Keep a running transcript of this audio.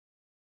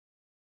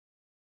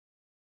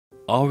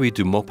Henri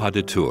de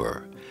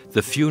Maupas,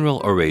 The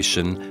Funeral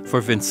Oration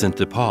for Vincent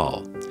de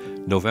Paul,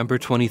 November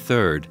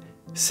 23,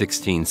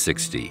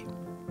 1660.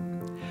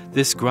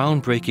 This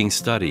groundbreaking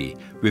study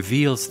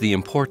reveals the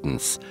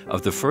importance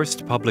of the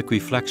first public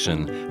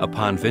reflection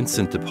upon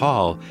Vincent de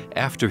Paul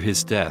after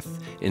his death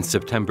in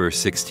September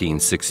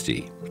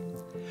 1660.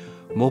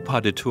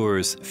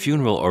 Maupas'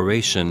 funeral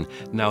oration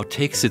now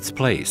takes its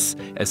place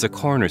as a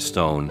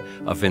cornerstone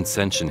of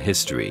Vincentian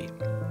history.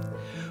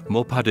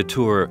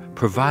 Maupas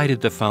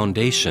provided the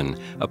foundation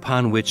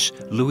upon which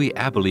Louis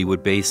Abely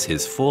would base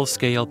his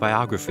full-scale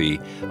biography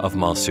of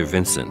Monsieur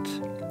Vincent.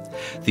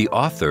 The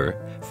author,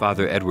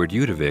 Father Edward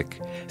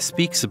Udovic,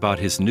 speaks about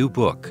his new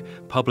book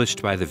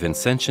published by the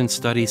Vincentian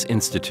Studies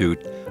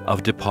Institute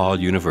of DePaul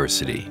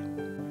University.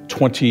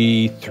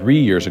 23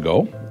 years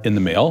ago, in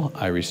the mail,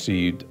 I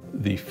received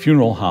the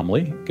funeral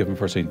homily given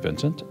for St.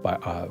 Vincent by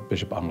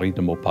Bishop Henri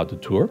de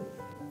Maupas.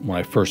 When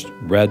I first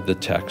read the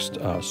text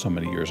so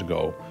many years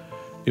ago,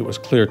 it was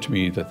clear to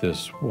me that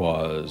this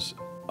was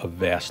a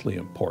vastly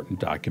important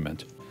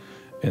document.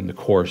 In the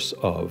course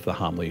of the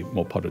homily,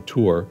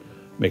 Maupas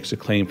makes a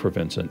claim for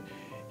Vincent.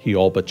 He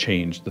all but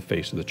changed the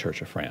face of the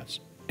Church of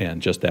France.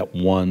 And just that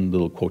one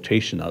little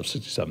quotation out of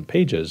 67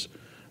 pages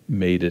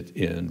made it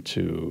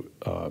into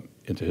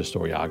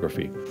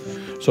historiography.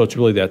 So it's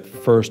really that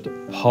first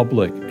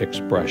public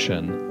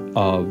expression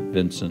of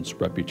Vincent's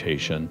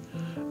reputation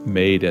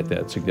made at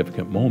that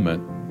significant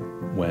moment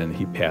when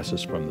he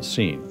passes from the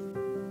scene.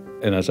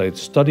 And as I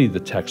studied the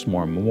text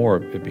more and more,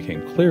 it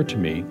became clear to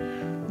me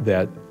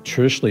that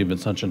traditionally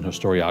Vincentian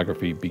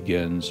historiography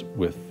begins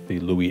with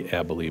the Louis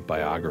Abely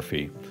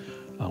biography,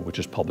 which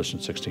is published in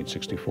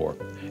 1664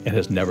 and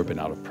has never been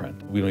out of print.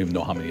 We don't even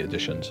know how many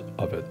editions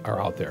of it are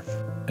out there.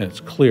 And it's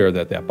clear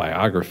that that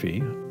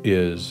biography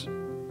is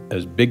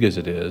as big as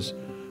it is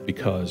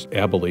because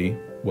Abely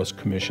was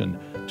commissioned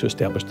to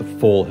establish the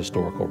full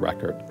historical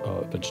record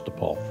of Vincent de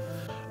Paul.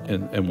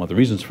 And one of the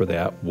reasons for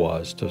that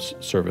was to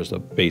serve as the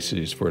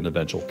basis for an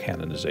eventual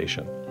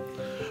canonization.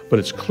 But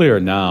it's clear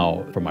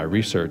now from my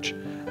research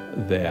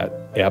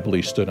that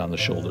Abely stood on the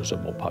shoulders of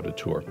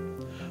Maupas,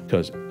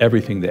 because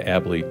everything that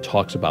Abely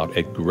talks about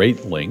at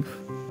great length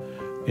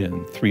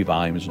in 3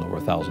 volumes and over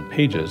 1,000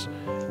 pages,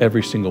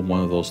 every single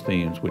one of those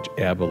themes which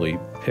Abely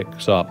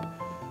picks up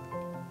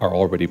are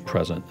already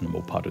present in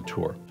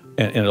Maupas.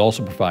 And it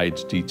also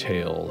provides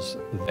details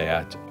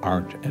that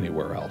aren't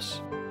anywhere else.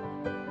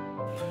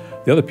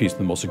 The other piece,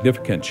 the most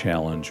significant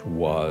challenge,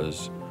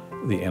 was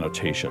the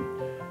annotation.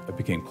 It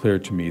became clear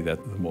to me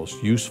that the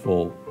most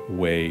useful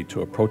way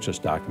to approach this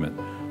document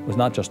was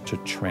not just to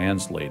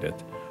translate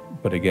it,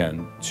 but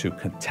again, to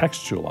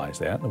contextualize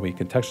that. And the way you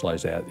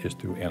contextualize that is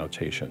through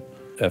annotation.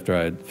 After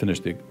I had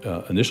finished the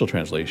initial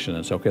translation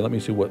and said, okay, let me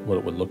see what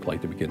it would look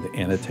like to begin to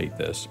annotate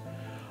this.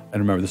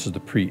 And remember, this is the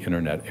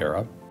pre-internet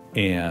era,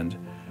 and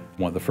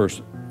one of the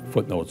first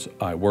footnotes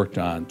I worked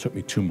on took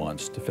me 2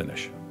 months to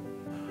finish.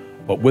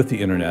 But with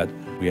the internet,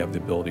 we have the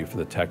ability for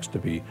the text to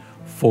be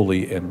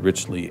fully and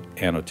richly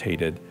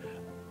annotated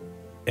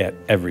at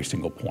every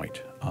single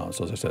point.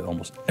 So as I said,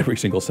 almost every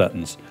single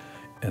sentence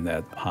in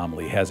that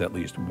homily has at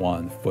least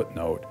one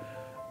footnote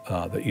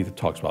that either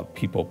talks about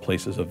people,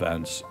 places,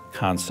 events,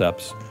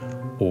 concepts,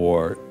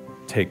 or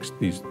takes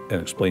these and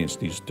explains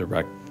these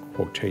direct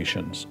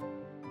quotations.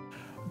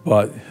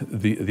 But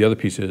the other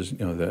piece is,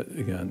 that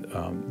again,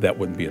 that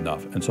wouldn't be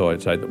enough. And so I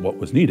decided what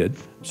was needed.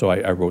 So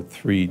I wrote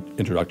 3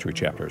 introductory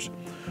chapters.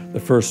 The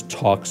first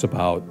talks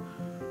about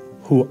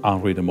who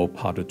Henri de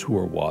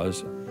Maupas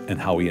was and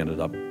how he ended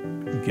up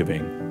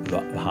giving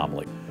the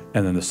homily.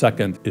 And then the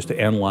second is to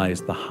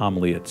analyze the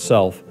homily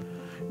itself.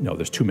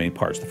 There's 2 main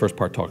parts. The first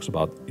part talks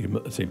about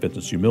St.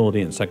 Vincent's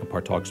humility, and the second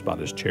part talks about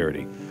his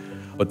charity.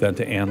 But then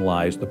to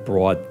analyze the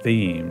broad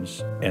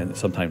themes and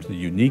sometimes the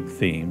unique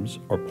themes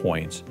or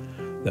points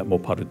that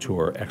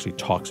Maupas actually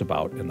talks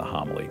about in the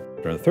homily.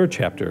 During the 3rd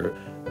chapter,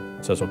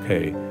 it says,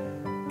 okay,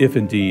 if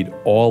indeed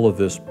all of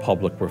this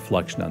public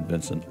reflection on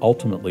Vincent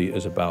ultimately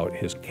is about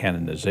his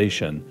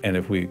canonization, and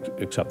if we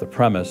accept the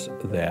premise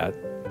that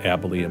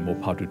Abely and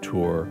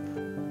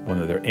Maupas, one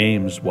of their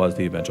aims was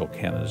the eventual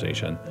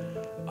canonization,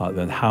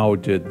 then how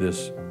did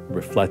this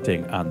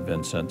reflecting on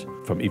Vincent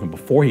from even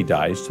before he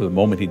dies to the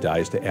moment he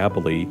dies to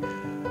Abely,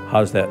 how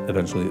does that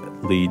eventually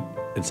lead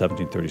in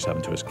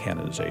 1737 to his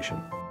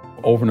canonization?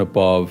 Over and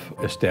above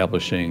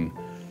establishing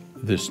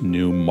this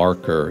new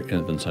marker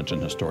in Vincentian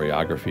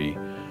historiography,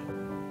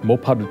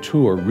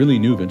 Maupas really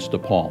knew Vincent de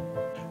Paul,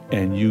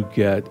 and you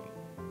get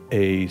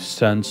a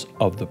sense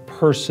of the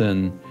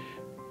person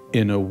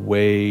in a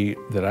way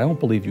that I don't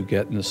believe you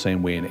get in the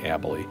same way in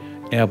Abely.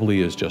 Abely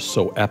is just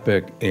so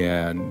epic,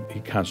 and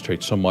he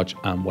concentrates so much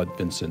on what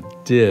Vincent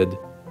did.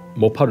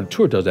 Maupas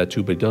does that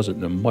too, but he does it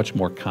in a much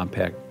more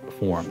compact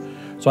form.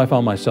 So I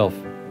found myself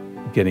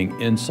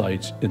getting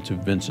insights into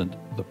Vincent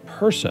the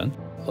person.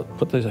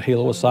 Put the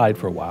halo aside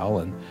for a while,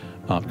 and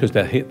because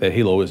that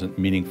halo isn't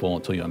meaningful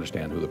until you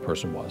understand who the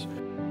person was.